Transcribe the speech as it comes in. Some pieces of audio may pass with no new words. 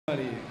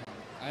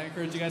I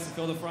encourage you guys to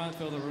fill the front,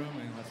 fill the room,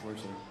 and let's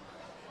worship.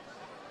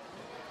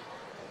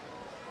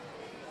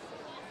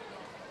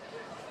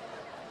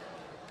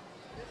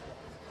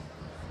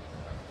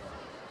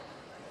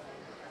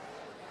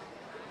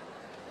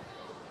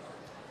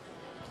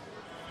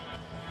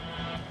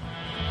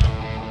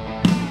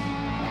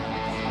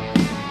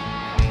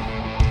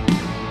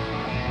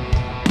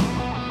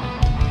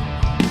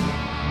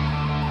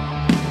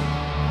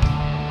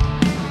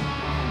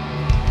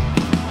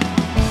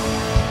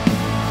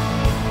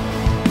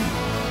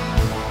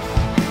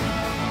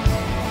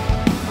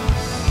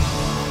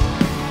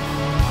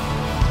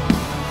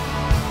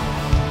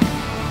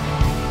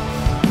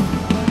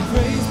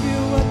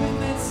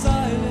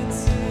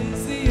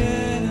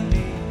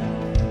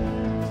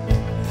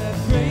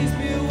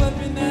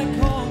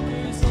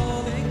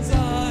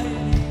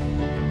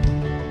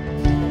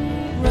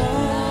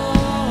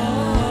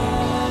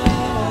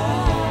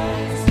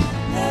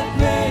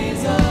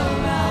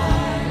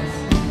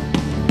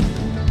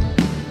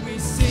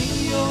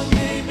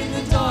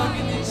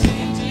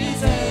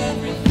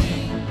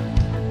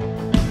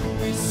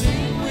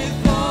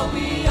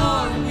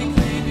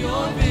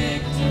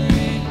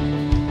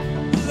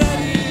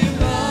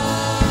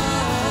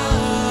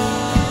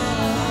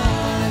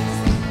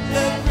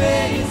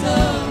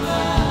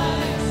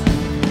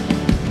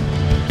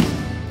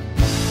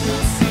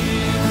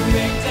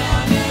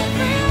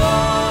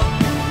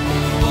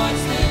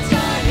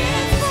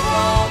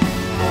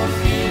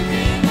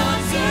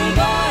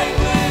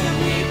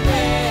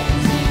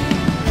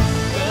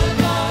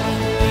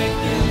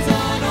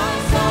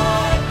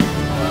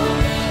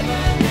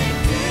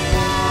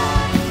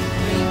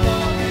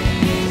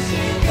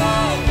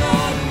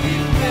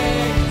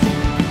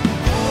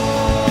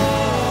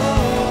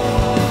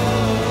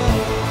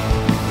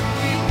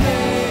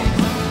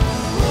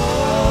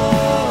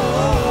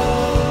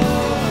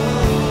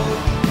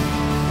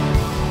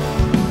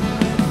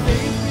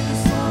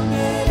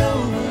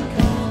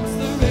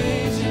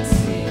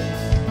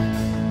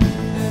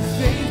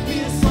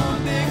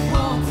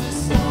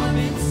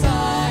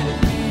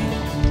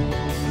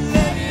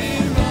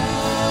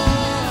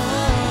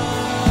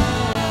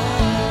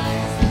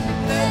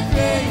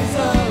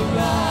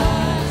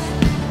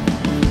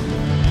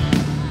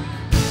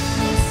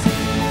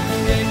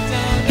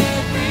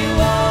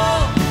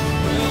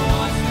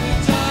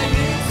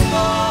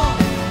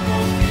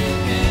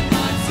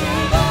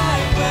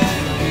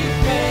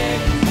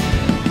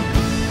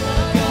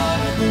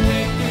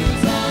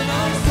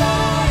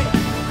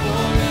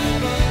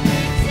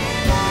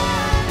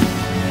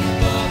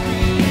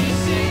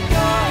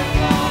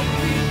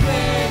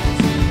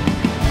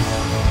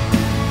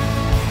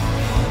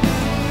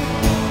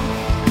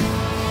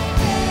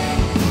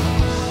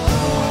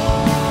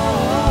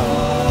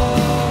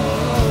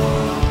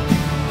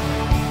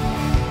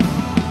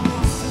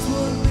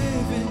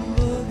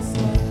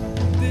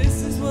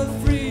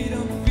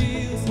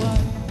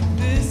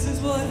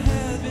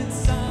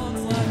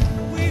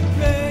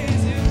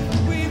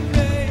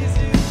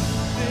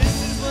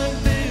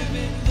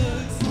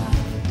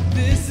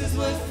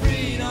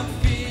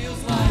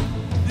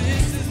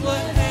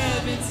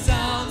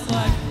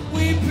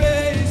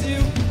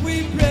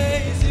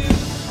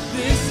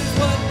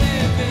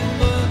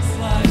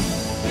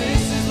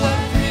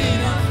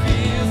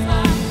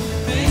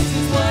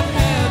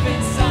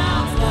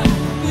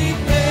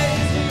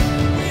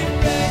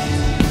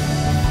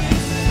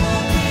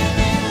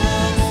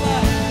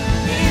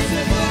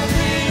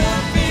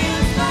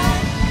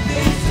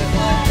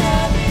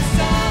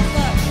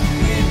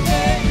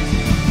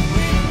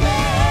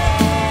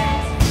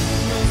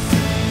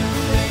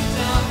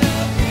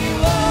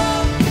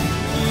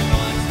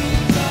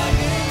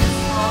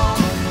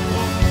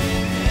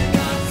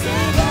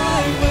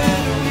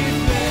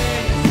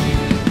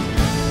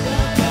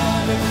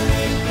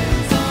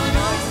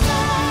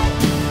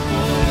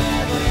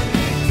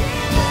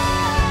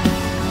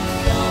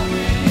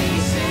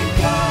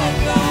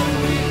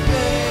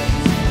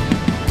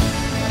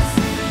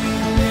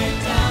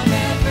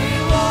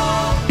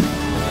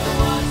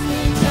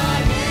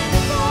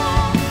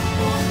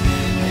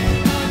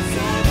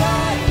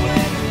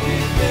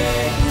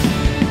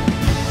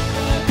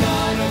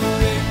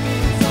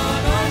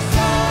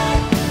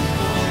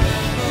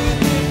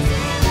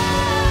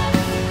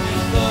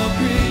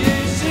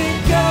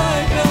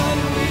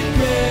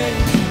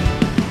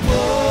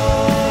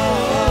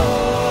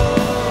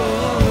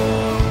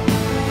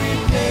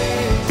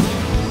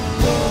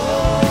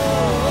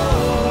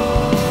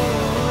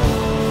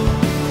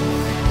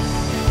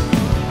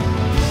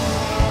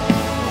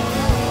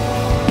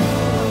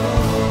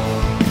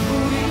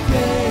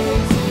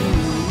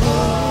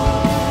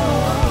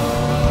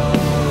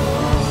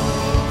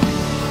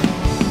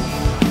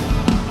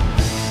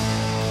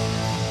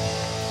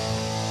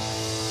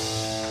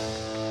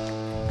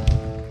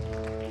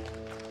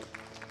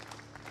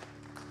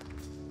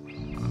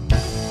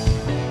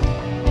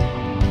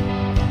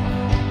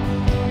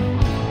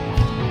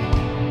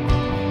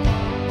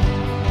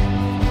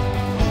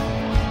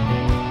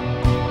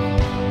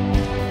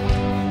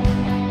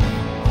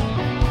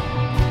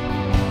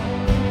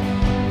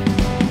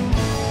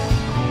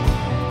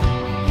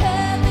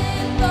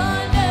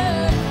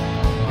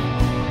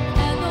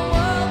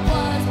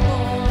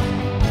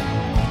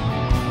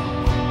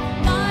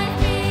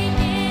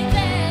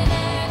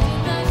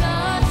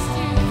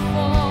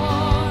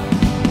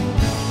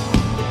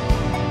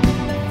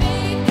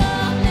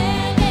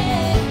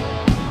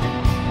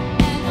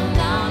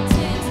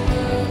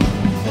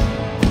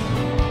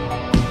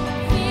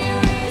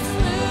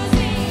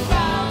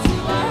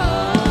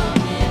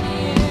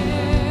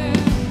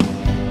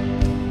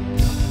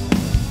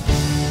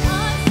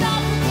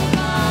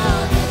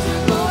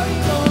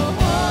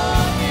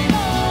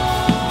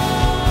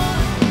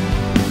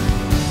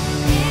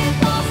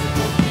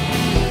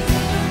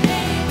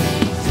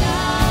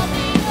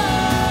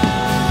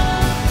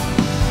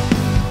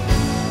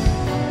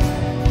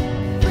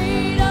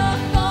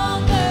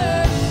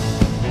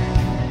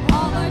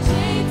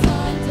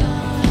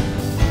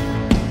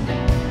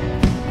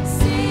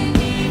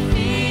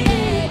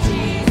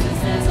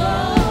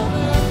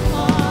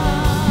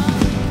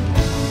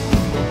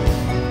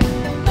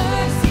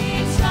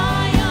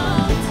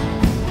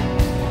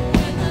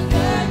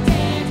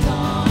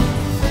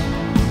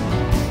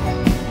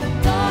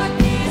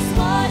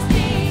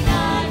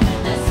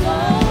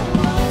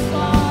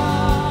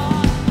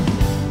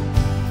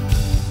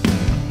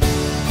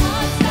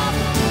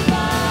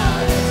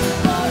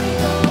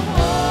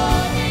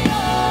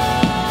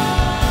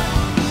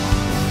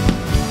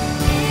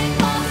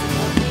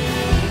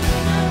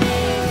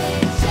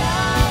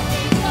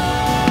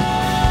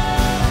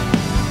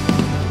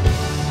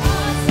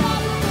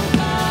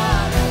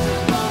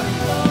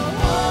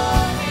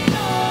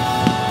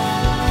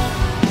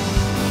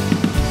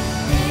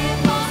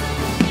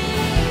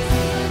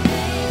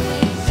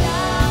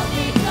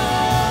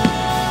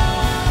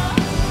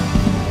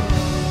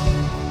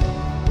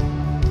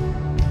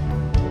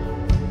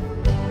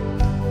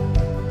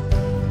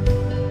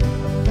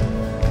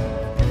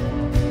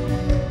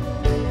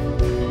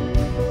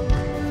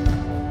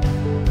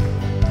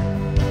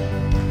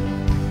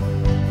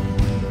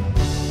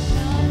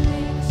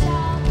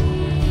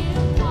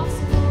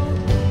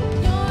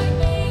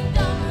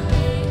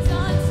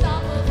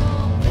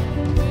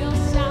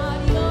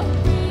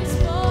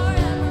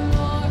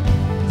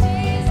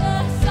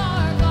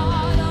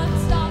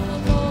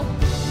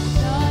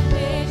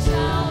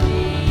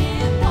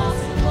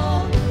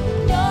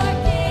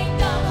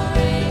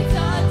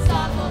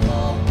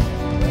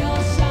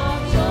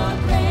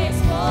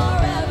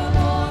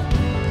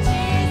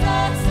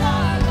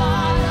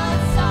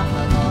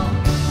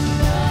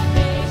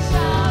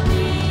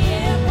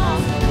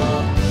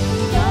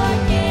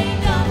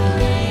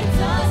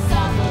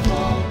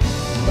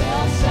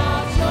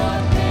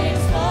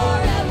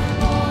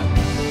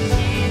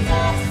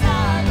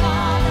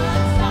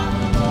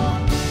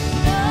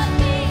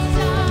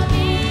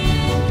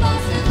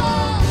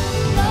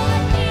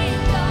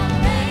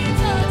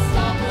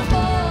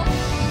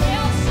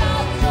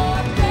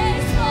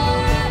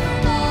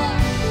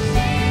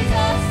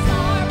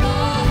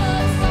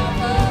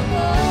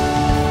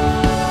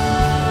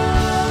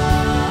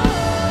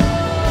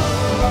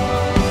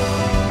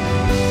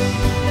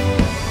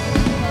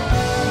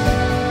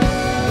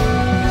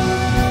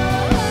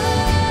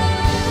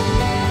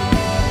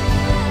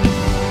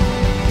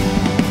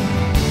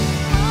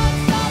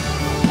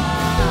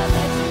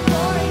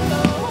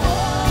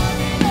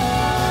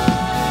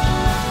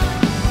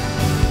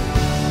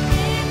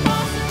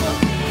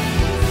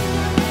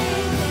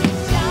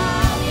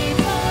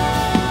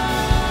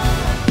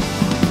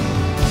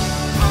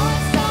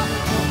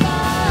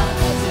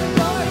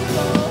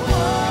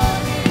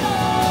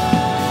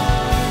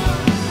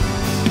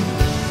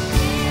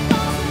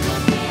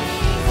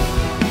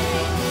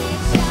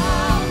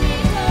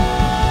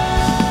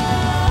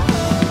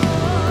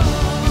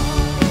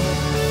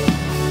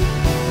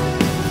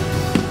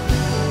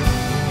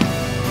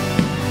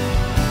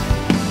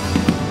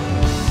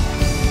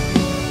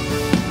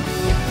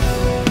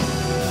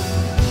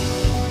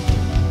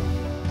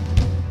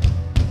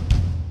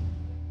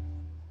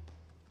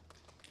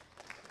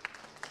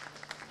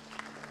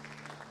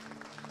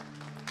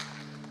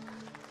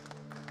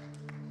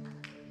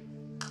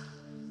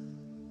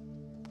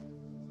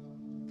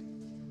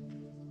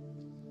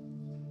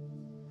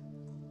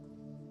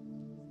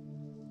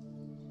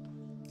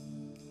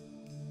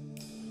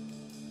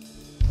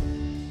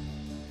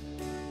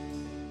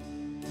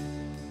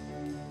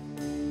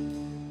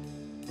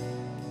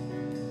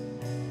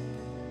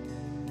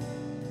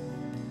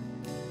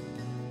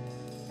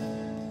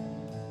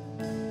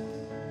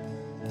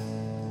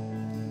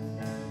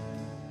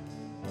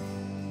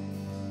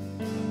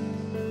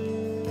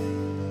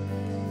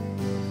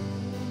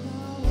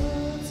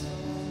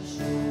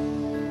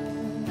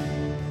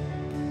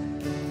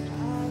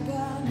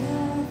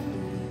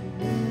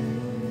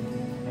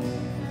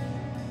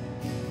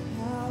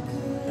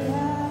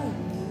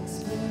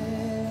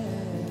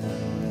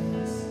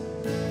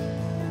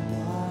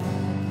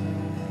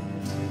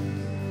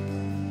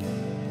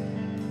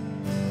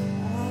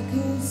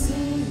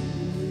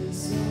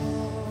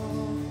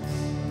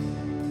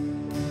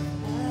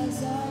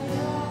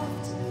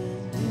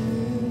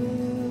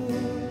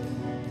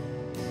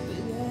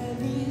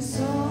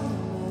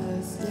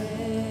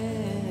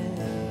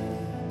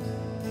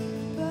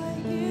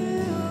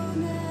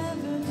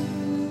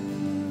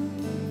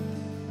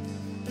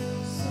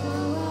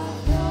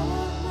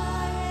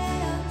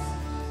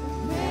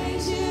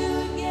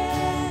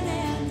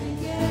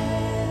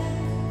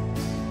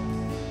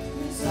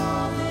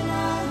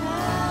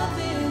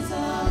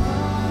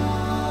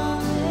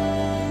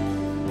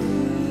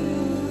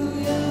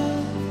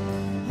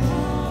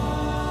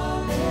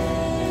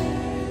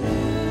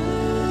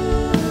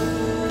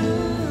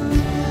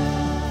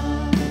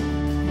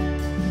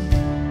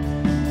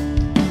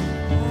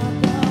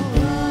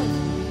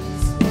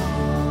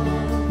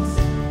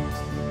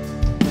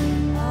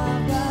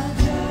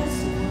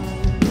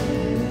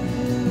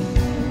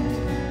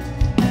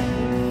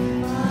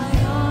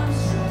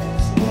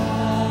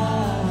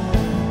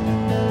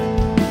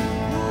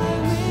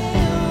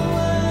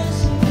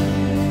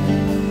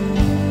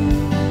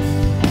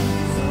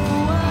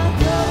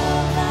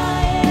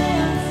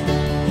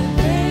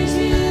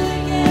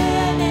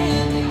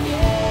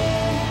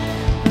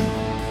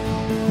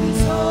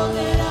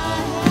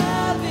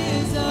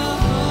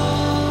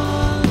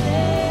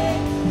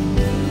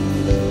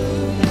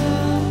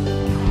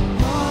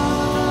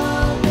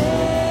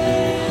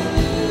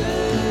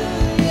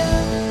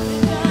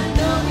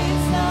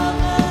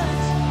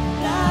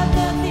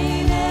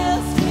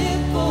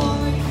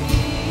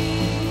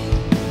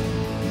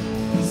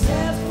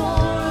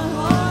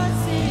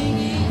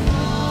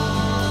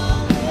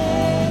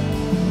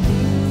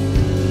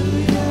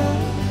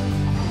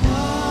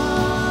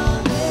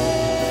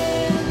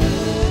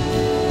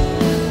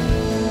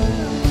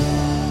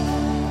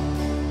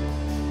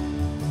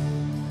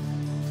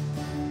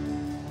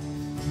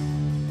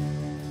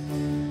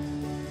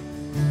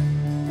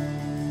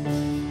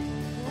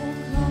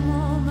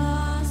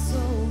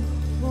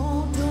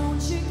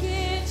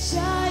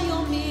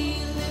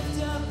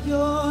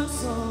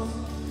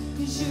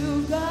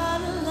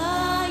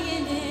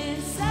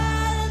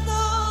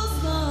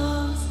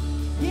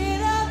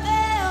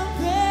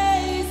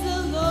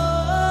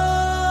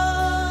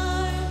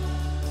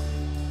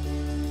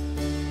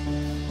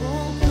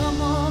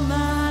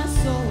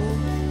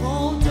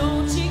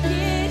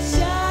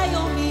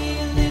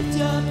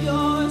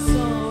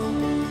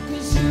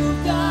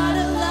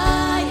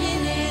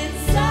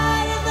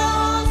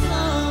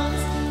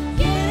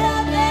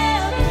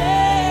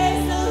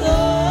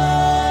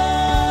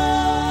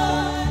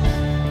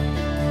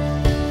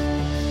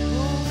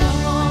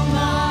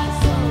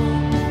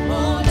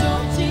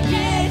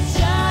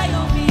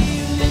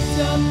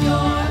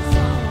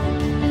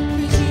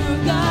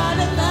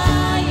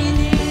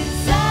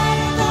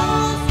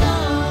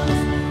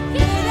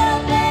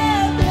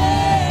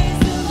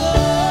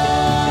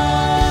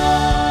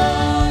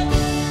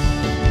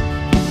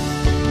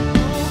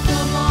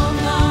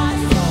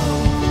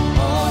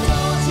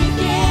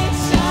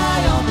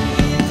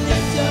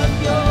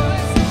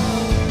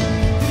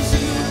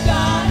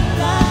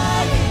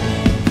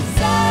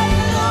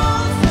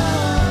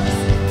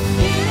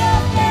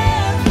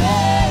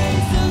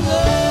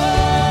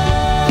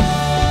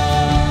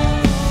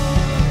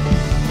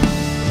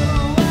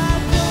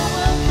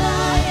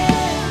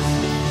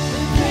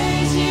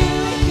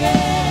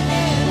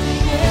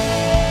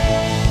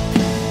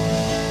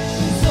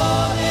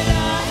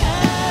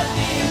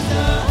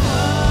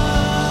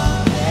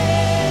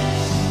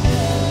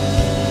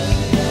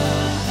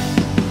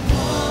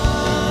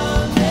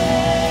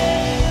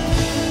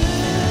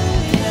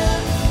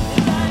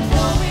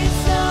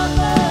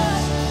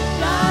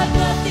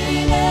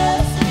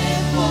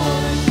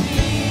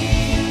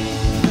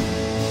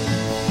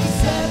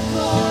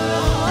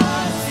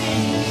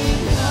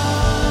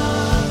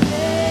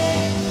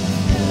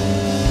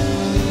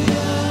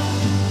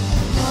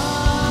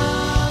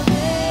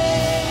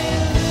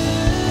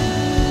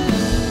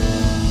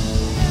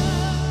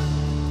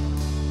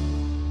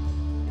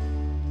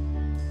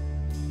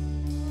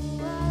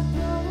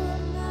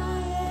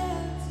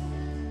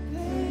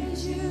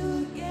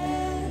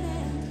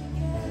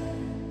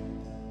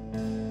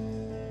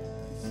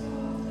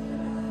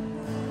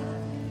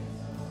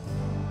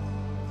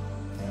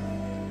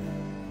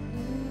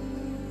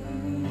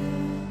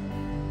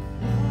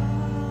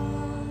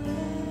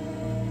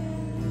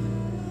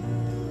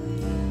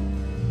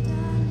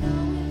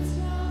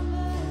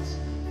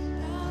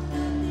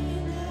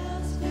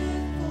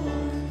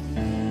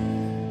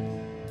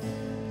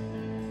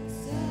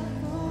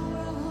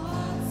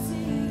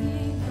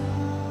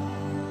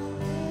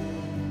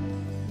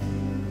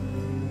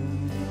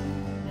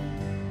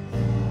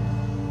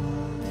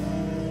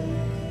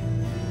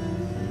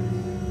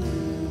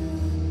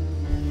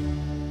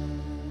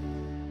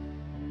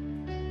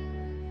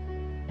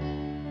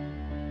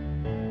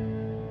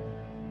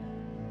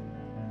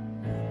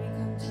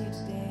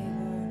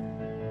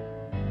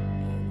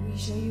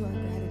 show you our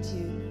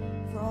gratitude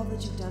for all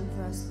that you've done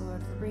for us,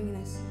 Lord, for bringing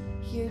us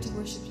here to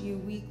worship you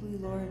weekly,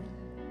 Lord.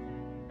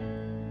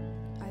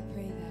 I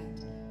pray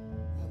that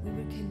we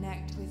would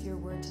connect with your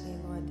word today,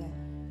 Lord, that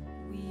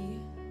you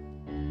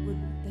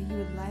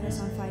would light us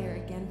on fire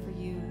again for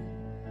you.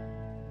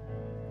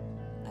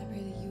 I pray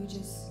that you would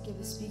just give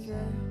the speaker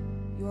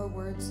your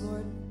words,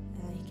 Lord,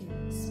 and that he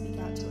can speak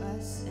out to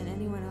us and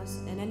anyone else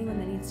and anyone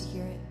that needs to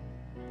hear it.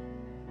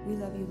 We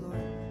love you, Lord,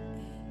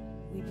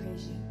 and we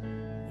praise you.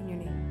 In your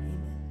name,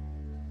 amen.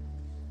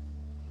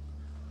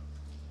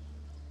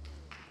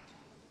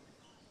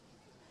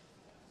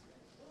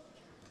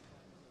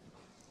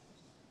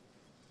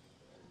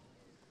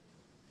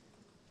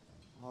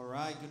 All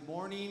right, good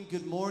morning,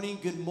 good morning,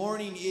 good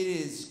morning. It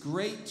is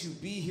great to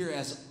be here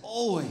as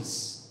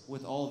always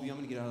with all of you. I'm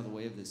going to get out of the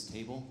way of this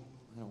table.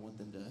 I don't want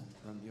them to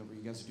run me over.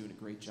 You guys are doing a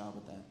great job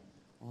with that.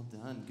 Well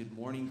done. Good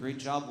morning. Great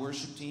job,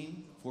 worship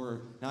team,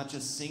 for not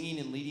just singing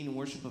and leading in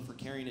worship, but for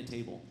carrying a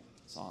table.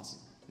 It's awesome.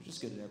 They're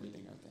just good at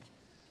everything, aren't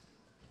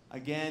they?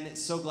 Again,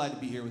 so glad to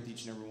be here with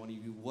each and every one of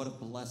you. What a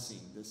blessing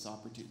this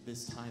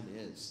time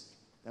is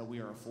that we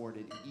are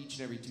afforded each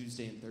and every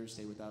Tuesday and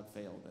Thursday without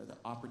fail. The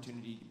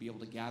opportunity to be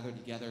able to gather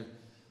together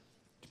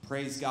to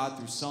praise God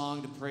through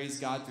song, to praise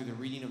God through the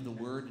reading of the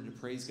Word, and to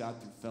praise God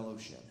through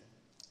fellowship.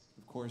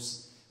 Of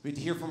course, we get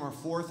to hear from our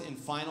fourth and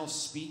final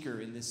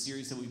speaker in this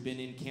series that we've been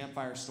in,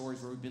 Campfire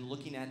Stories, where we've been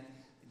looking at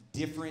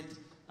different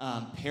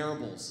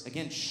parables.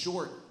 Again,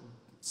 short,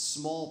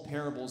 small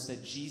parables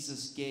that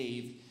Jesus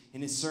gave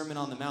in his Sermon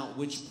on the Mount,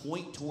 which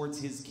point towards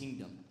his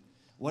kingdom.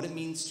 What it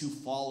means to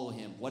follow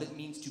him, what it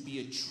means to be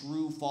a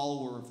true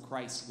follower of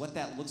Christ, what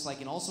that looks like,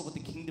 and also what the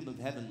kingdom of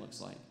heaven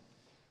looks like.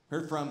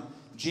 Heard from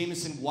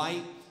Jameson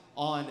White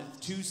on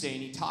Tuesday,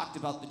 and he talked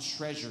about the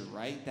treasure,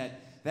 right?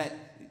 That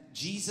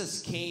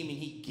Jesus came and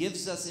he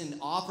gives us and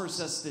offers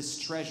us this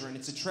treasure, and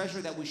it's a treasure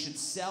that we should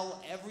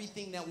sell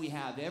everything that we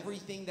have,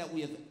 everything that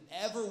we have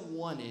ever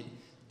wanted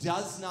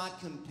does not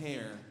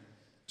compare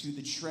to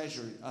the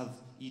treasure of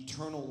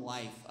eternal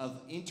life,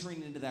 of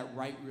entering into that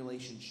right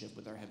relationship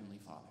with our Heavenly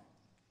Father.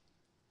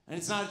 And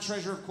it's not a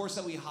treasure, of course,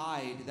 that we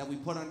hide, that we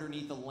put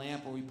underneath a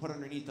lamp or we put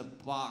underneath a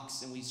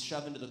box and we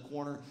shove into the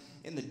corner,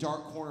 in the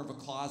dark corner of a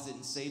closet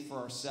and save for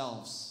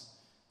ourselves.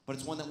 But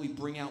it's one that we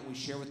bring out and we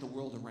share with the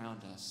world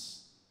around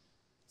us.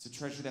 It's a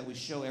treasure that we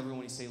show everyone.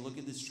 We say, look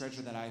at this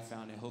treasure that I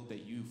found. I hope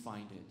that you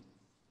find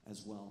it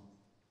as well.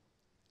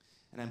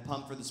 And I'm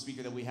pumped for the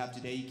speaker that we have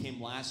today. He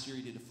came last year.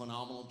 He did a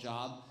phenomenal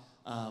job.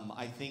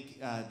 I think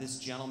this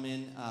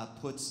gentleman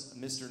puts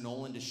Mr.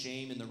 Nolan to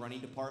shame in the running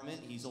department.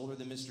 He's older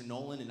than Mr.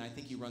 Nolan, and I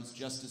think he runs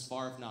just as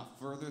far, if not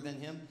further,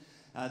 than him.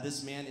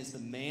 This man is the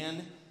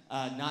man,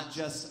 not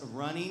just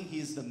running. He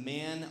is the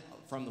man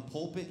from the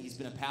pulpit. He's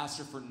been a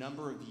pastor for a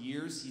number of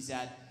years. He's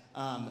at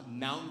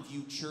Mountain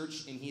View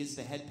Church, and he is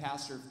the head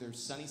pastor of their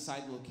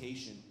Sunnyside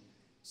location.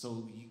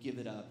 So you give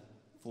it up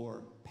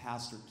for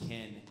Pastor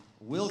Ken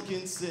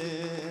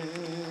Wilkinson.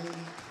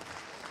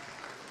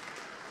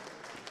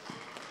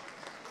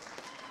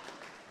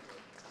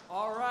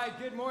 All right,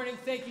 good morning.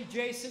 Thank you,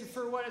 Jason.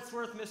 For what it's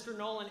worth, Mr.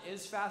 Nolan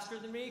is faster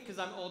than me because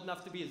I'm old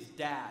enough to be his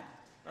dad.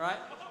 All right?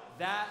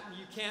 That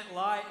you can't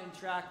lie in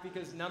track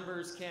because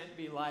numbers can't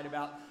be lied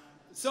about.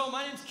 So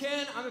my name's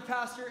Ken. I'm a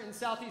pastor in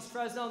Southeast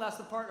Fresno. That's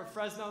the part of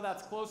Fresno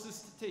that's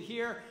closest to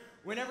here.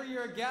 Whenever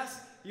you're a guest,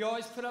 you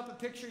always put up a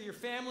picture of your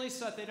family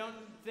so that they don't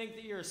think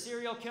that you're a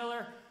serial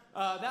killer.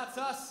 That's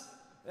us.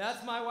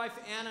 That's my wife,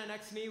 Anna,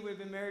 next to me. We've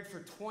been married for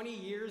 20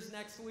 years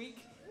next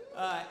week.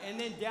 And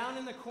then down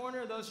in the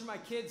corner, those are my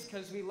kids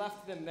because we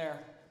left them there.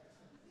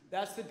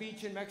 That's the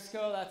beach in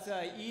Mexico. That's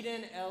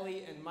Eden,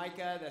 Ellie, and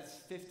Micah. That's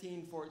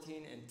 15,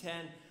 14, and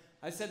 10.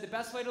 I said the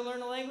best way to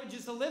learn a language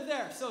is to live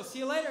there. So see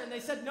you later. And they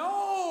said,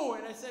 no.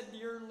 And I said,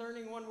 you're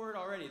learning one word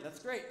already. That's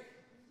great.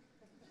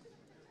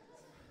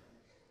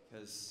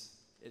 Because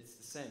it's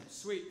the same.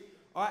 Sweet.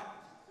 All right.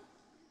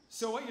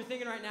 So what you're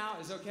thinking right now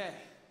is, okay,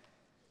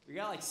 we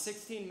got like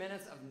 16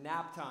 minutes of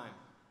nap time.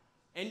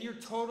 And you're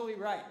totally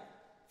right.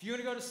 If you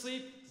want to go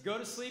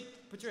to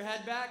sleep, put your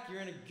head back.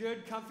 You're in a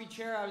good, comfy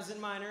chair. I was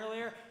in mine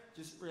earlier.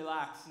 Just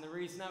relax. And the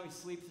reason that we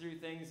sleep through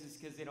things is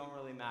because they don't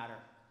really matter.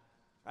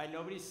 Right?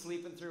 Nobody's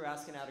sleeping through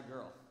asking out a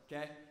girl.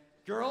 Okay?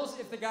 Girls,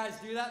 if the guys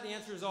do that, the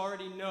answer is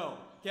already no.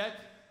 Okay?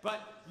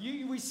 But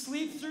we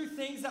sleep through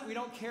things that we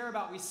don't care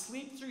about. We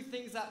sleep through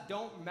things that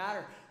don't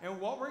matter. And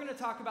what we're going to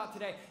talk about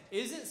today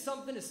isn't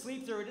something to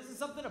sleep through. It isn't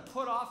something to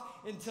put off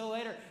until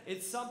later.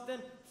 It's something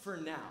for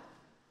now.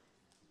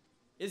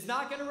 It's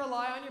not going to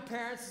rely on your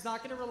parents. It's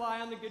not going to rely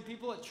on the good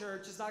people at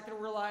church. It's not going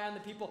to rely on the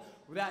people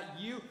that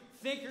you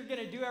think are going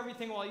to do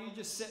everything while you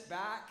just sit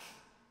back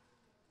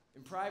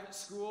in private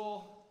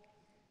school,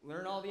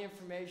 learn all the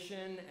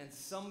information, and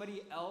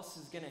somebody else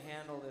is going to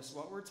handle this.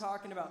 What we're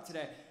talking about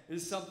today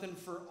is something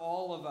for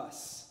all of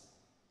us.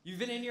 You've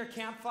been in your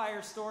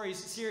Campfire Stories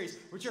series,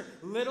 which are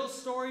little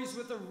stories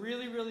with a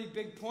really, really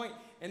big point.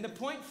 And the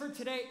point for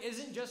today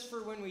isn't just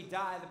for when we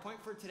die. The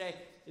point for today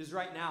is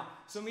right now.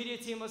 So media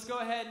team, let's go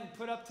ahead and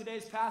put up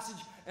today's passage.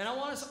 And I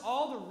want us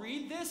all to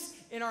read this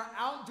in our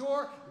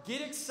outdoor.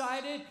 Get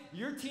excited.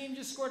 Your team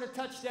just scored a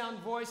touchdown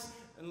voice,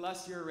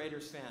 unless you're a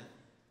Raiders fan.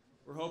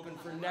 We're hoping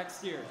for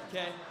next year,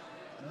 okay?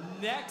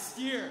 Next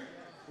year.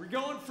 We're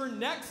going for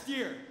next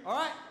year. All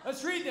right,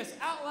 let's read this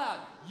out loud.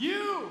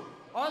 You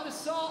are the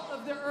salt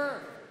of the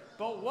earth.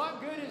 But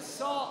what good is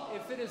salt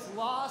if it has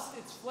lost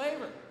its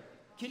flavor?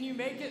 Can you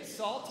make it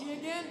salty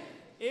again?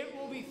 It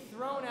will be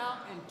thrown out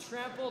and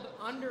trampled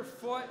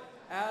underfoot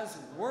as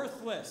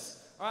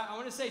worthless. All right, I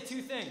want to say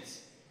two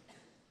things.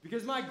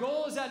 Because my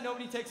goal is that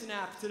nobody takes a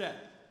nap today.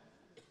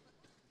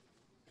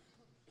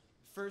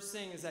 First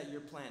thing is that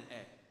you're plan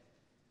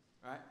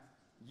A. All right?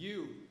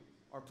 You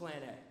are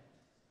plan A.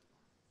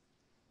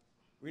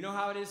 We know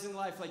how it is in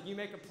life. Like, you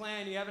make a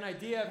plan, you have an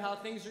idea of how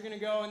things are going to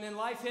go, and then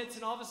life hits,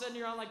 and all of a sudden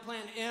you're on, like,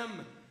 plan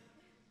M.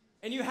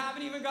 And you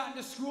haven't even gotten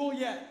to school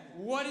yet.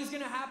 What is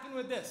going to happen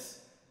with this?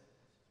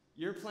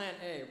 You're plan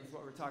A with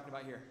what we're talking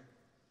about here.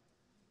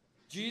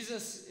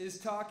 Jesus is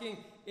talking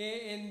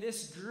in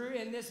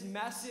this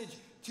message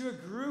to a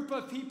group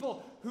of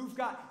people who've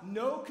got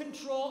no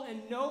control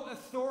and no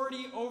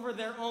authority over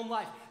their own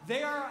life.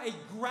 They are a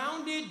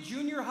grounded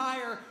junior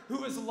hire who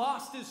has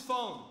lost his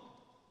phone.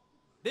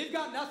 They've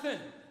got nothing.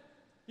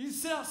 You can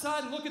sit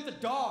outside and look at the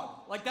dog.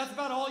 Like, that's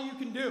about all you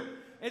can do.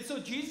 And so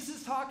Jesus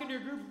is talking to a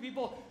group of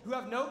people who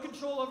have no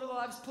control over their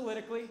lives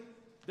politically.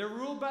 They're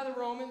ruled by the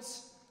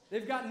Romans.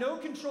 They've got no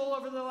control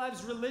over their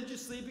lives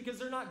religiously because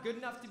they're not good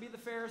enough to be the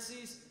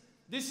Pharisees.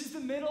 This is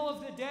the middle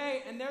of the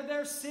day, and they're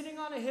there sitting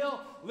on a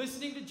hill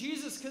listening to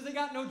Jesus because they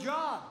got no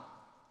job.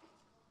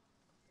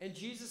 And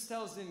Jesus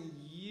tells them,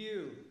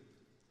 you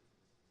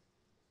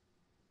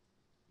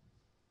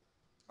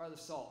are the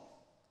salt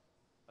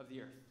of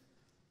the earth.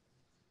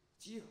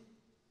 It's you.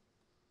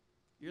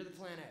 You're the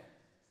plan A.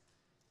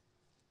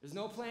 There's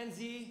no plan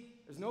Z.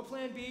 There's no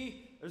plan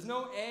B. There's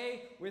no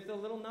A with a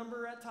little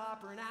number at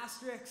top or an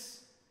asterisk.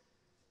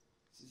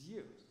 This is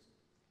you.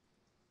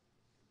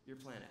 You're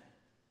plan A.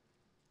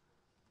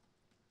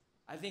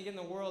 I think in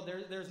the world,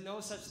 there's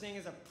no such thing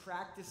as a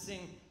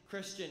practicing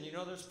Christian. You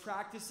know, there's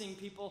practicing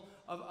people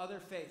of other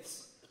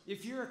faiths.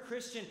 If you're a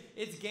Christian,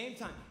 it's game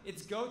time.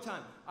 It's go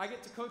time. I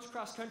get to coach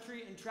cross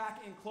country and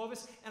track in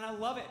Clovis, and I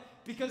love it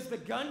because the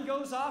gun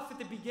goes off at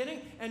the beginning,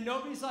 and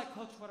nobody's like,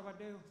 Coach, what do I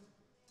do?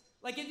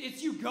 Like,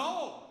 it's you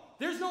go.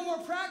 There's no more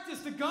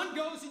practice. The gun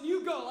goes and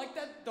you go. Like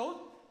that.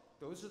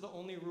 Those are the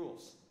only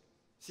rules.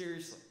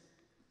 Seriously.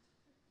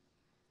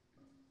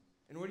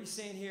 And what he's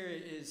saying here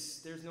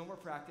is there's no more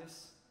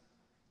practice.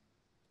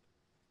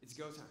 It's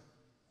go time.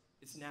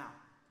 It's now.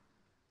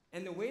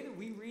 And the way that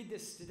we read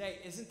this today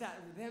isn't that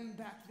them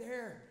back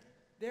there.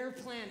 They're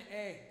plan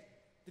A.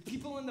 The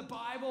people in the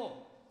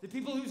Bible, the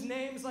people whose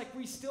names like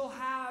we still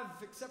have,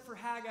 except for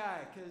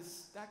Haggai,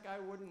 because that guy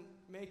wouldn't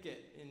make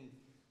it in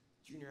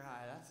junior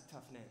high. That's a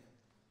tough name.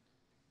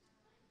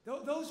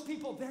 Those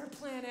people, they're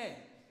plan A.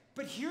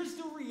 But here's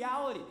the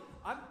reality.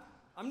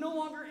 I'm no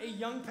longer a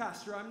young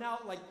pastor. I'm now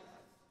like,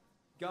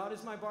 God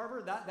is my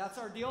barber. That's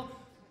our deal.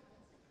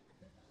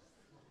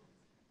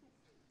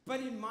 But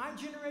in my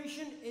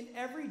generation, in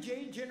every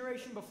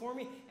generation before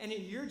me, and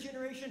in your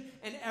generation,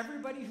 and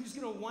everybody who's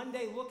going to one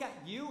day look at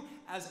you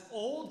as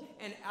old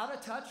and out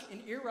of touch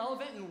and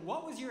irrelevant, and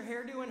what was your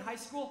hairdo in high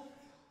school?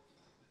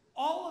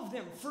 All of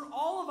them, for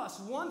all of us,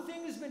 one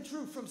thing has been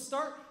true from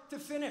start to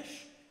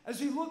finish.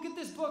 As we look at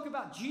this book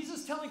about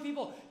Jesus telling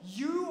people,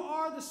 you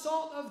are the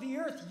salt of the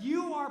earth,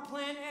 you are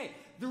plan A.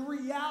 The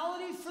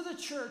reality for the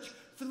church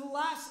for the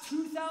last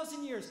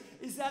 2,000 years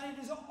is that it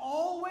has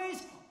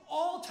always,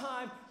 all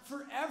time,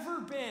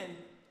 forever been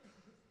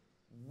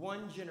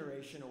one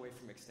generation away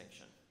from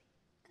extinction.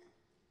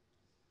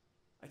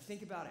 Like,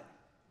 think about it.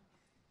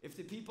 If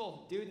the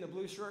people, dude in the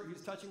blue shirt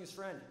who's touching his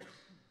friend,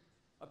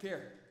 up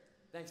here,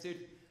 thanks, dude.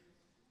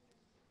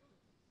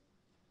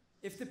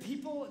 If the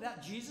people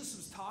that Jesus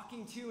was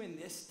talking to in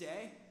this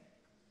day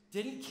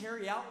didn't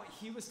carry out what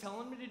he was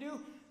telling them to do,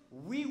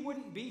 we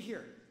wouldn't be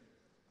here.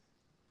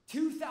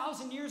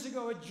 2,000 years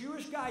ago, a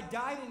Jewish guy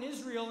died in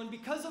Israel, and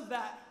because of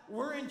that,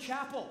 we're in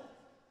chapel.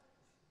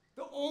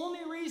 The only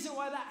reason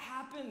why that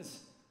happens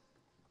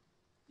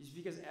is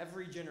because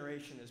every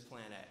generation is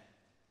plan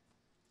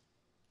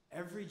A.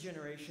 Every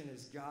generation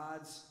is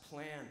God's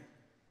plan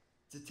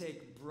to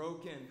take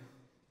broken,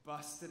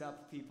 busted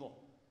up people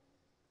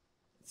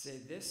and say,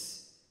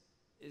 this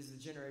is the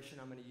generation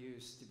I'm going to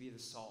use to be the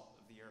salt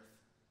of the earth.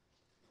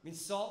 I mean,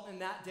 salt in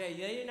that day,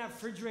 they didn't have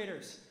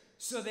refrigerators.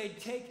 So they'd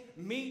take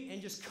meat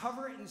and just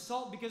cover it in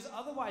salt because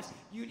otherwise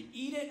you'd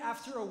eat it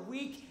after a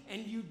week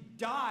and you'd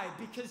die,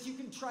 because you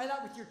can try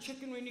that with your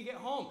chicken when you get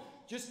home.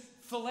 Just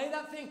fillet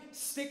that thing,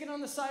 stick it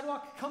on the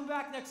sidewalk, come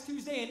back next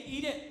Tuesday and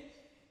eat it.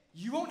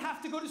 You won't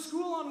have to go to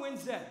school on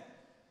Wednesday.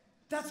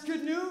 That's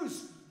good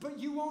news, but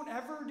you won't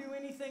ever do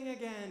anything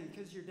again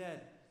because you're dead.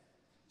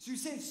 So you're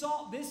saying,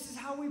 salt, this is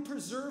how we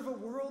preserve a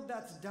world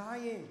that's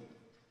dying.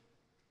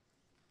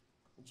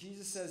 And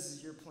Jesus says, this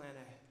is your plan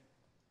A.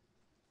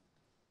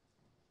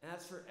 And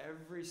that's for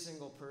every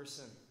single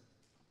person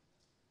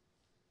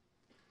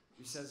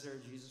who says they're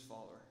a Jesus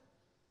follower.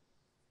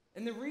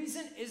 And the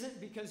reason isn't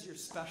because you're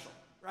special,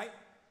 right?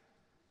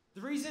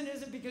 The reason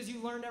isn't because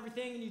you learned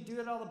everything and you do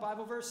it all the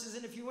Bible verses.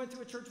 And if you went to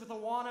a church with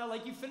Awana,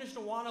 like you finished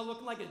Awana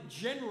looking like a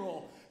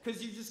general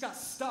because you just got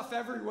stuff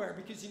everywhere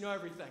because you know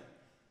everything.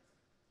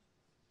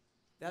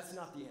 That's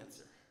not the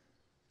answer.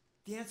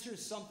 The answer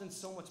is something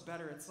so much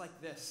better. It's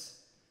like this.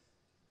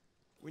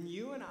 When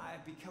you and I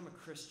become a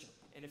Christian,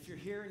 and if you're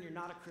here and you're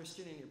not a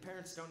Christian and your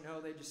parents don't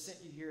know, they just sent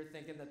you here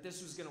thinking that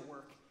this was going to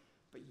work,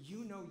 but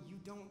you know you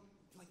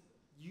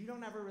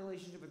don't have a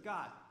relationship with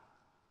God.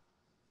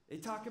 They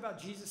talk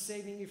about Jesus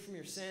saving you from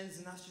your sins,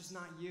 and that's just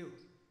not you.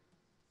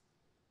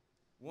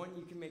 One,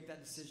 you can make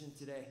that decision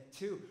today.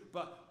 Two,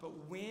 but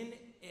when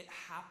it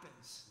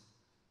happens,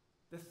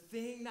 the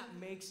thing that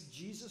makes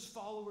Jesus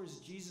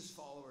followers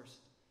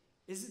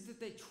isn't that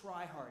they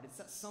try hard. It's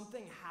that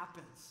something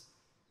happens.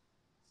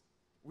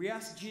 We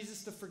ask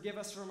Jesus to forgive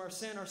us from our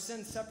sin. Our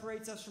sin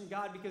separates us from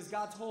God because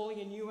God's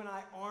holy and you and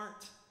I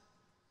aren't.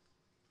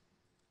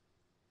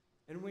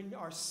 And when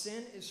our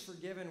sin is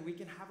forgiven, we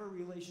can have a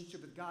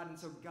relationship with God. And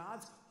so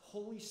God's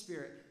Holy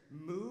Spirit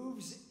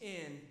moves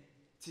in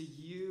to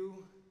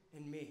you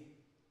and me.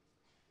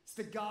 It's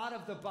the God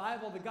of the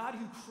Bible, the God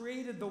who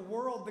created the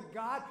world, the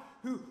God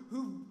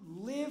who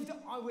lived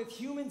with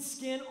human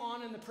skin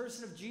on in the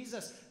person of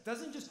Jesus,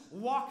 doesn't just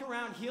walk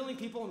around healing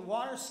people and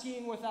water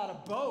skiing without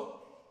a boat.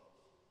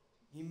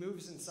 He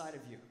moves inside of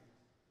you.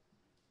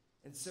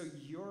 And so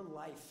your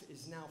life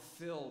is now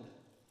filled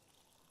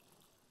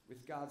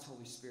with God's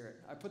Holy Spirit.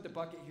 I put the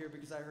bucket here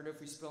because I heard if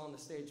we spill on the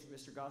stage,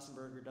 Mr.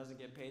 Gossenberger doesn't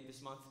get paid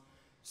this month.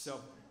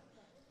 So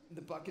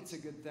the bucket's a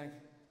good thing.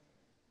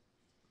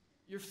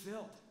 You're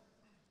filled.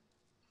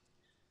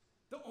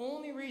 The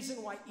only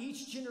reason why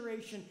each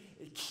generation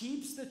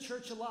keeps the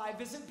church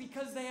alive isn't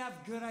because they have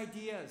good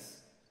ideas.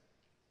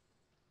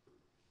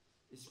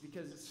 It's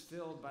because it's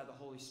filled by the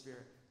Holy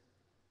Spirit.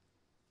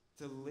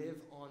 To live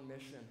on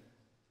mission.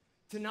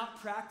 To not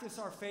practice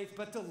our faith,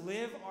 but to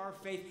live our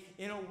faith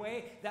in a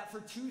way that for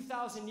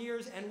 2,000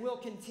 years, and will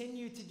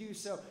continue to do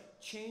so,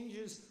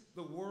 changes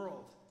the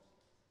world.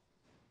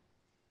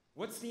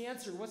 What's the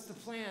answer? What's the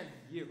plan?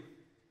 You.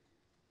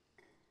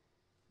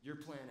 You're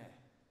plan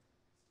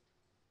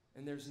A.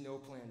 And there's no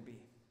plan B.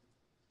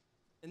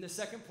 And the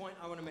second point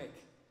I want to make.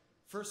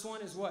 First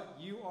one is what?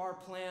 You are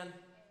plan.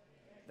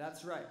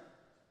 That's right.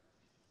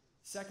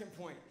 Second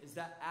point is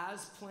that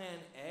as plan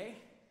A,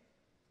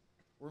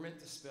 we're meant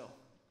to spill.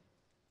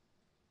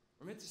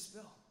 We're meant to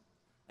spill.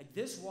 Like,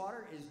 this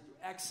water is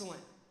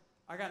excellent.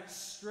 I got it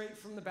straight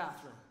from the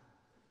bathroom.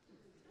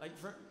 Like,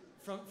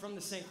 from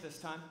the sink this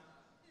time.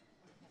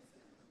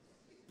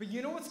 But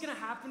you know what's going to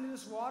happen to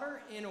this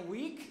water in a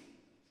week?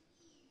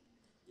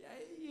 Yeah,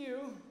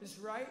 you is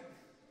right.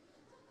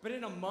 But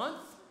in a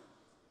month,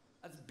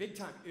 that's big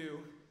time, ew.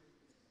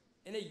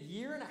 In a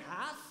year and a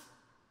half,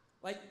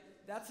 like,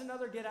 that's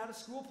another get out of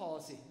school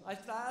policy.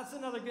 Like, that's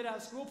another get out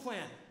of school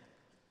plan.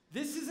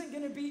 This isn't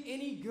going to be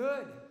any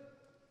good.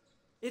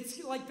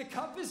 It's like the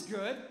cup is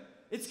good.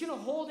 It's going to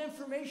hold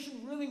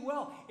information really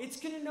well. It's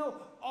going to know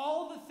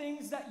all the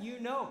things that you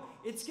know.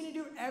 It's going to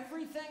do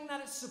everything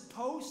that it's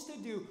supposed to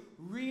do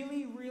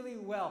really, really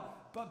well.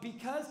 But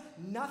because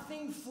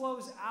nothing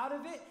flows out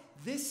of it,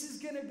 this is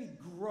going to be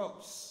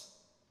gross.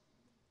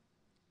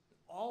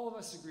 All of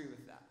us agree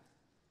with that.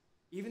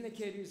 Even the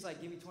kid who's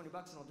like, give me $20 and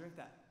I'll drink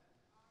that.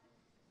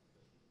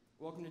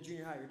 Welcome to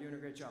junior high. You're doing a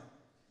great job.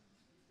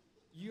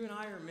 You and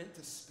I are meant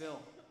to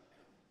spill.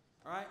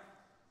 All right?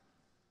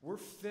 We're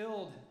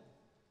filled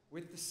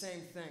with the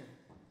same thing.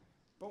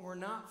 But we're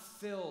not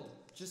filled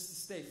just to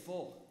stay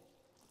full.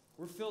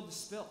 We're filled to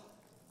spill.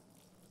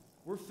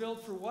 We're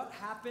filled for what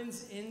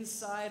happens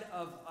inside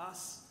of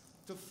us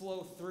to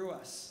flow through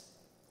us.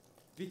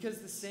 Because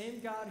the same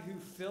God who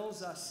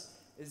fills us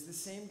is the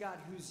same God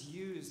who's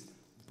used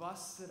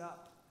busted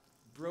up,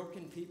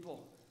 broken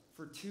people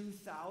for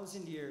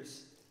 2,000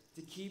 years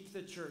to keep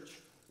the church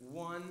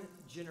one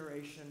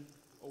generation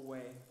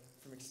away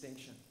from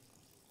extinction.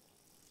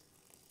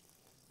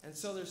 And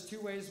so there's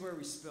two ways where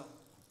we spill.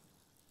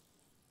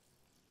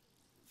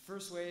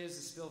 First way is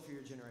to spill for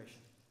your generation.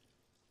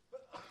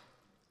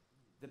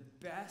 The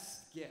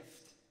best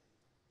gift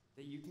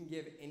that you can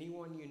give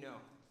anyone you know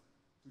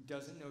who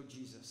doesn't know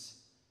Jesus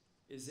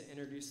is to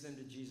introduce them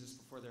to Jesus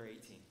before they're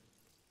 18.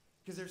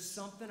 Because there's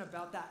something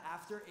about that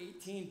after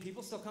 18,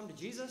 people still come to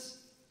Jesus,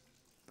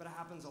 but it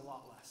happens a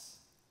lot less.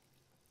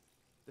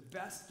 The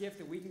best gift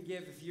that we can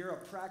give if you're a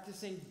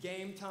practicing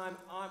game time,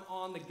 I'm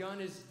on, the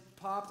gun is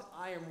popped,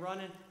 I am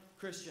running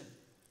Christian,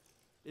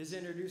 is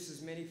introduce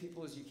as many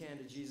people as you can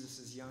to Jesus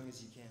as young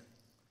as you can.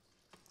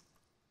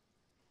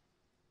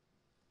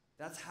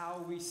 That's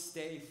how we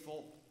stay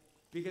full.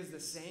 Because the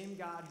same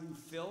God who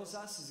fills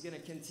us is going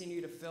to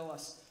continue to fill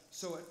us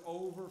so it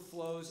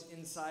overflows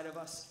inside of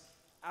us,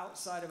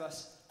 outside of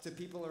us, to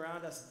people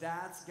around us.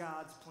 That's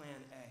God's plan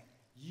A.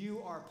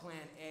 You are plan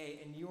A,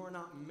 and you are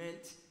not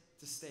meant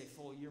to stay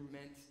full. You're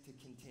meant to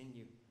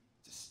continue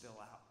to spill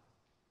out.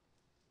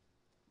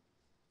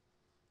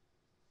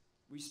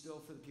 We spill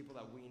for the people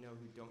that we know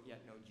who don't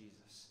yet know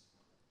Jesus.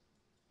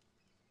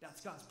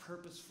 That's God's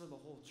purpose for the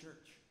whole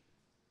church.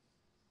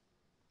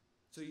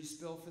 So you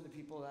spill for the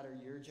people that are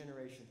your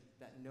generation,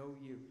 that know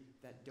you,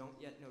 that don't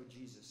yet know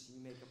Jesus.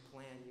 You make a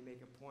plan, you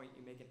make a point,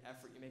 you make an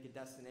effort, you make a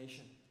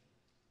destination.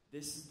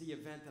 This is the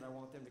event that I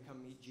want them to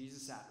come meet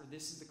Jesus at, or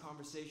this is the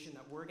conversation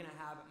that we're going to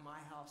have at my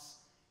house,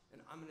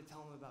 and I'm going to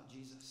tell them about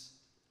Jesus.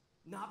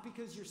 Not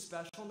because you're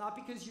special, not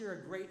because you're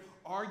a great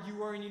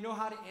arguer and you know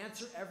how to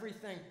answer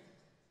everything,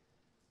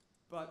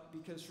 but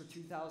because for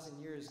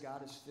 2,000 years,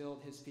 God has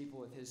filled his people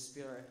with his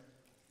Spirit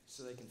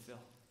so they can fill.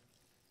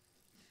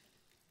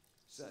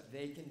 So that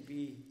they can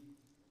be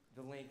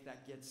the link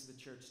that gets the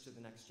church to the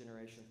next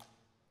generation.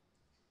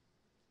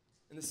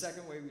 And the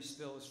second way we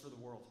spill is for the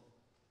world.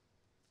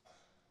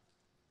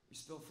 We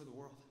spill for the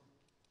world.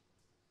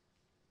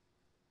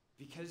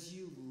 Because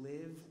you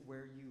live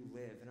where you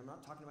live, and I'm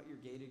not talking about your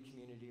gated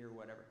community or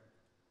whatever.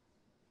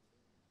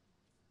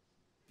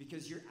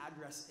 Because your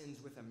address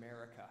ends with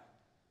America.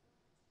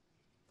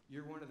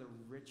 You're one of the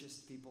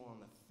richest people on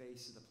the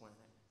face of the planet.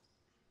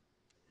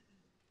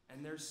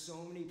 And there's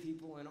so many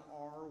people in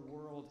our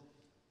world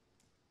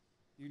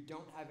who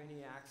don't have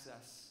any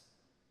access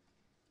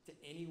to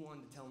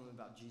anyone to tell them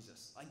about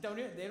Jesus. Like,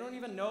 they don't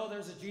even know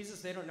there's a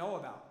Jesus they don't know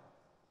about.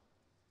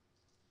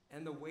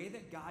 And the way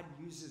that God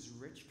uses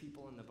rich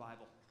people in the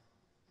Bible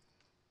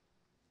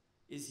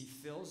is he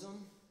fills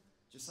them,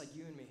 just like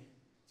you and me,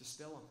 to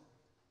spill them.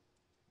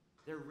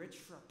 They're rich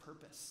for a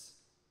purpose.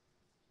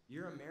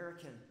 You're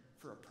American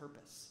for a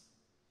purpose.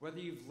 Whether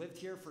you've lived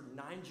here for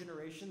 9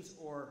 generations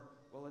or,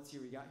 well, let's see,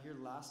 we got here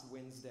last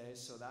Wednesday,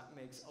 so that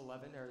makes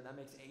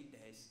 8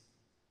 days.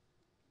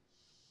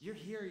 You're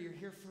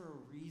here for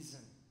a reason.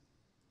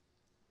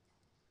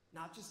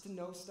 Not just to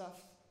know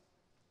stuff,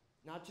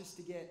 not just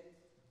to get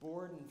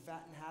bored and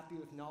fat and happy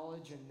with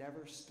knowledge and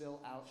never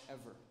spill out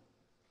ever.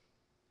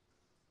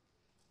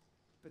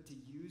 But to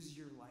use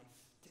your life,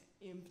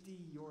 to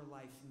empty your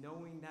life,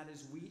 knowing that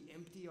as we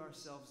empty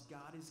ourselves,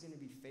 God is going to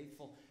be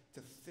faithful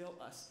to fill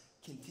us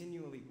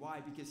continually. Why?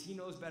 Because he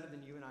knows better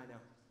than you and I know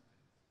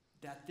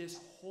that this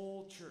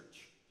whole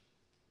church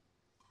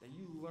that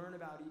you learn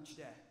about each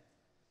day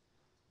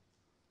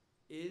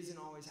is and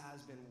always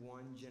has been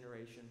one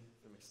generation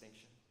from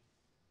extinction.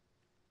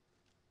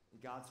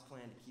 And God's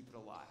plan to keep it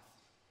alive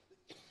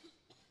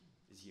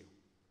is you.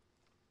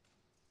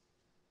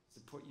 To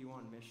put you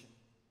on mission.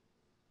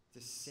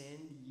 To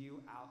send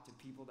you out to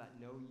people that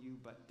know you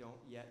but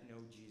don't yet know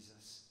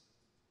Jesus.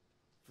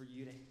 For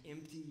you to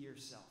empty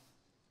yourself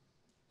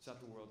so that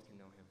the world can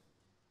know him.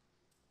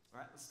 All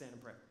right, let's stand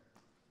and pray.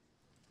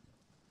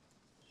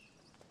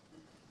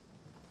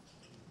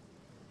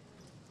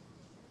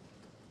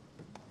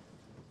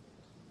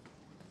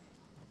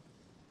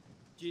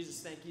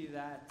 Jesus, thank you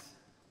that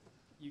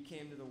you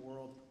came to the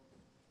world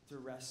to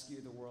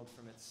rescue the world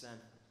from its sin.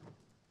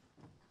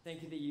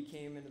 Thank you that you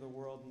came into the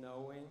world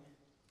knowing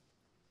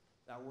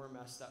that we're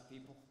messed up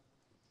people,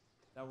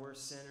 that we're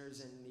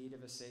sinners in need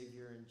of a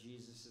Savior, and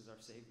Jesus is our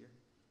Savior.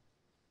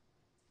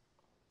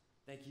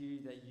 Thank you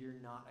that you're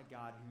not a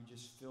God who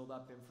just filled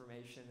up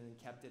information and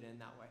kept it in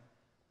that way.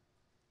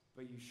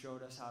 But you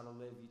showed us how to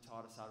live, you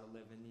taught us how to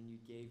live, and then you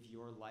gave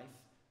your life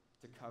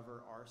to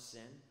cover our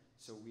sin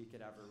so we could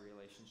have a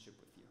relationship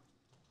with you.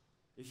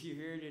 If you're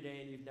here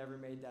today and you've never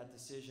made that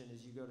decision,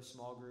 as you go to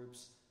small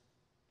groups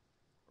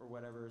or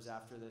whatever is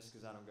after this,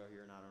 because I don't go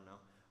here and I don't know,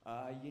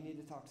 you need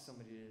to talk to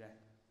somebody today.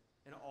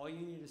 And all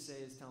you need to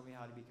say is, tell me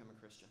how to become a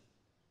Christian.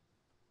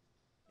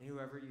 And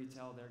whoever you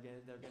tell, they're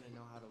gonna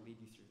know how to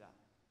lead you through that.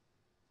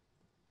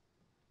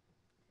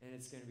 And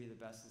it's going to be the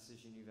best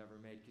decision you've ever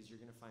made, because you're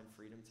going to find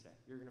freedom today.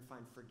 You're going to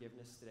find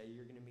forgiveness today.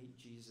 You're going to meet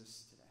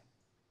Jesus today.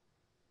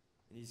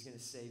 And he's going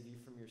to save you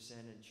from your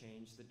sin and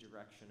change the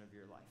direction of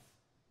your life.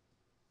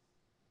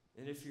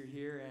 And if you're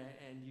here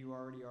and you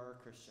already are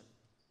a Christian,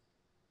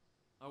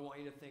 I want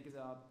you to think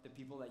of the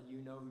people that you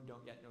know who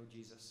don't yet know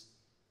Jesus.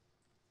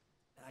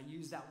 And I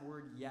use that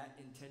word "yet"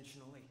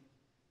 intentionally,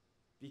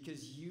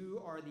 because you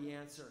are the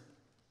answer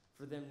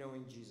for them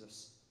knowing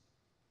Jesus.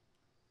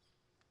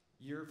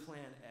 You're plan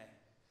A.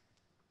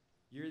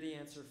 You're the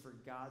answer for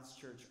God's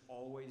church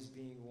always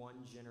being one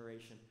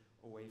generation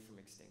away from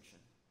extinction.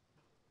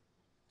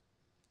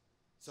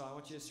 So I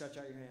want you to stretch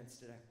out your hands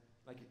today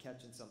like you're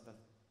catching something.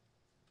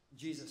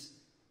 Jesus,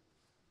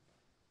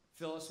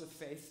 fill us with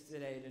faith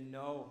today to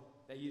know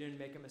that you didn't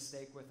make a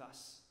mistake with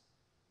us,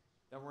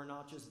 that we're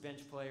not just bench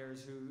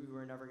players who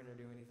are never going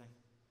to do anything,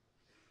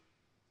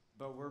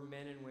 but we're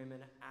men and women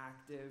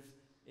active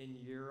in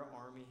your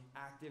army,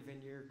 active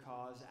in your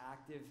cause,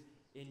 active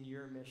in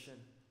your mission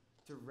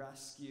to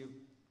rescue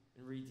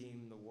and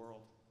redeem the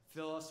world.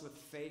 Fill us with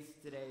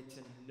faith today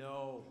to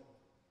know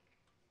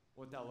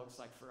what that looks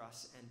like for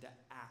us and to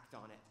act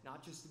on it.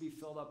 Not just to be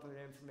filled up with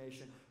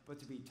information, but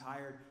to be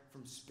tired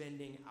from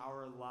spending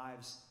our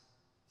lives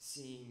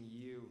seeing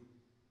you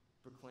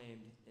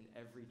proclaimed in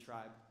every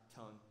tribe,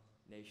 tongue,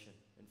 nation,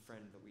 and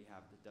friend that we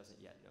have that doesn't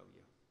yet know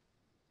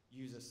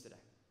you. Use us today.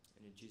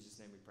 And in Jesus'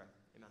 name we pray.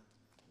 Amen.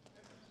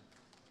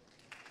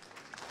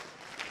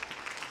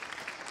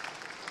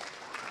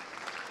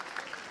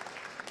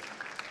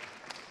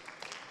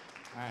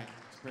 All right,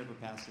 let's pray for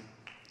Pastor.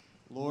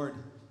 Lord,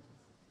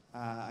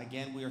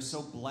 again, we are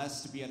so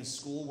blessed to be at a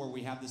school where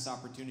we have this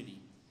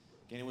opportunity.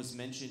 Again, it was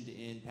mentioned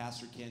in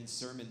Pastor Ken's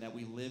sermon that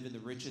we live in the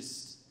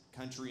richest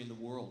country in the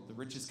world, the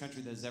richest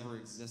country that has ever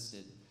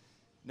existed.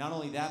 Not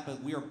only that,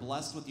 but we are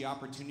blessed with the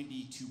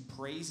opportunity to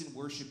praise and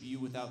worship you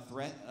without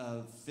threat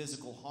of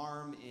physical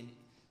harm and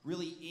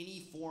really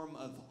any form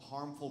of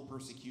harmful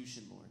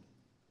persecution, Lord.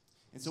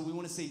 And so we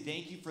want to say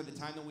thank you for the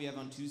time that we have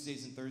on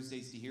Tuesdays and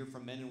Thursdays to hear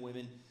from men and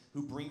women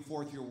who bring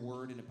forth your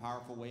word in a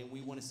powerful way. And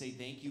we want to say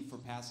thank you for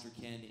Pastor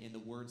Ken and the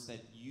words that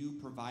you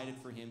provided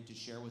for him to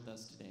share with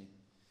us today.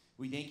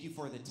 We thank you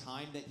for the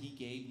time that he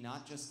gave,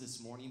 not just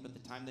this morning, but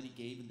the time that he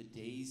gave in the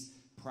days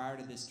prior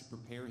to this to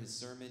prepare his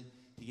sermon,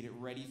 to get it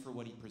ready for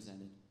what he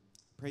presented.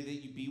 Pray that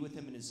you be with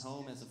him in his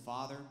home as a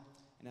father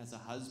and as a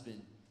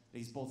husband, that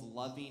he's both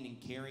loving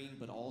and caring,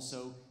 but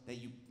also that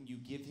you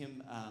give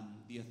him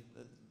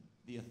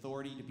the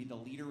authority to be the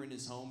leader in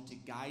his home, to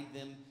guide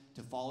them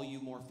to follow you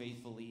more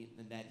faithfully,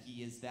 and that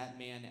he is that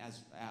man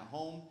as at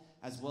home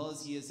as well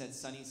as he is at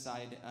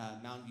Sunnyside,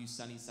 Mountain View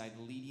Sunnyside,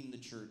 leading the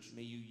church.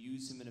 May you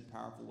use him in a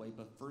powerful way,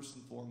 but first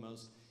and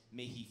foremost,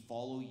 may he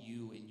follow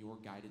you in your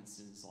guidance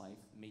in his life.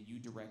 May you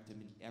direct him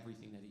in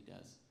everything that he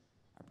does.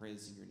 I pray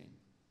this in your name.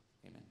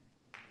 Amen.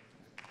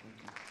 Thank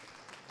you.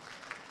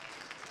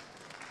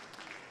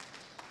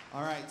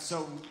 All right,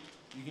 so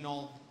you can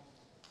all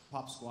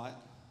pop squat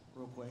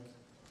real quick.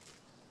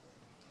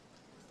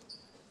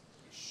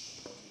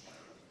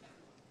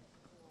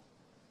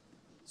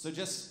 So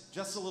just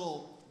a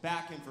little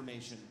back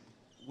information.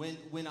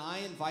 When I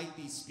invite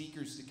these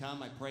speakers to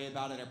come, I pray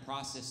about it, I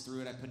process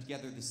through it, I put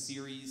together the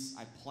series,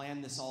 I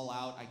plan this all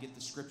out, I get the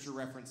scripture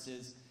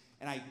references,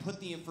 and I put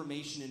the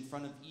information in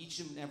front of each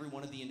and every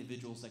one of the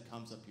individuals that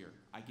comes up here.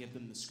 I give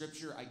them the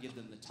scripture, I give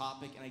them the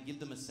topic, and I give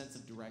them a sense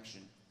of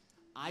direction.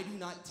 I do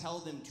not tell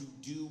them to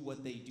do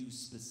what they do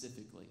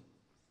specifically.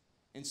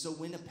 And so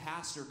when a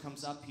pastor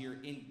comes up here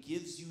and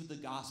gives you the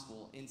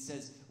gospel and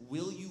says,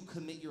 will you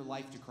commit your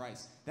life to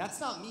Christ? That's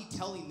not me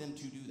telling them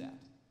to do that.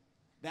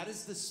 That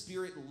is the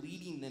Spirit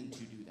leading them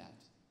to do that.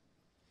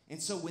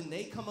 And so when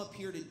they come up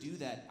here to do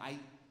that,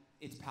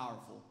 it's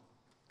powerful.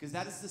 Because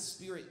that is the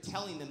Spirit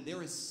telling them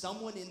there is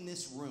someone in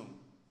this room.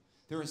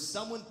 There is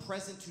someone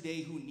present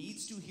today who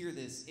needs to hear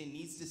this and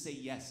needs to say,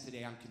 yes,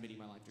 today I'm committing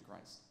my life to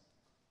Christ.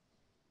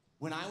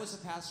 When I was a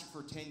pastor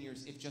for 10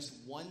 years, if just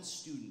one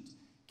student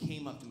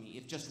came up to me,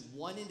 if just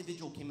one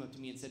individual came up to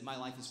me and said, my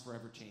life is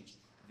forever changed,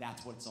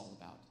 that's what it's all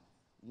about.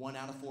 1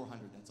 out of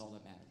 400, that's all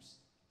that matters.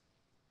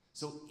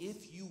 So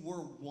if you were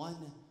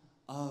one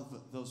of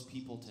those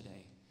people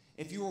today,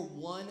 if you were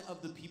one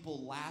of the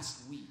people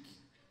last week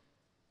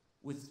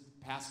with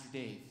Pastor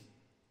Dave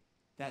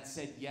that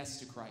said yes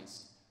to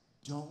Christ,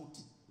 don't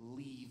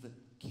leave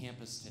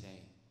campus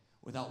today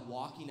without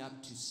walking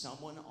up to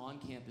someone on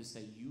campus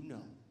that you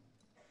know,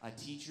 a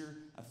teacher,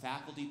 a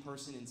faculty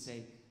person, and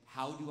say,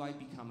 how do I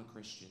become a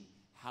Christian?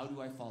 How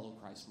do I follow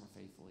Christ more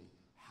faithfully?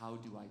 How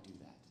do I do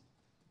that?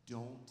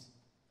 Don't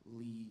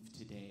leave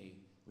today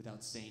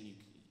without saying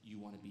you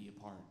want to be a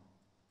part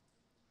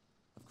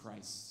of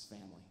Christ's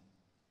family.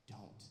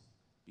 Don't.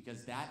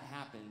 Because that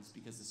happens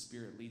because the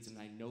Spirit leads him,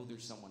 and I know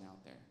there's someone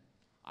out there.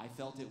 I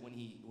felt it when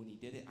he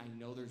did it. I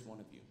know there's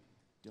one of you.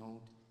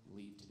 Don't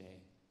leave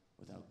today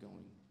without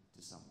going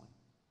to someone.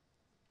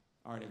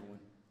 All right, everyone.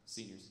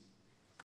 Seniors.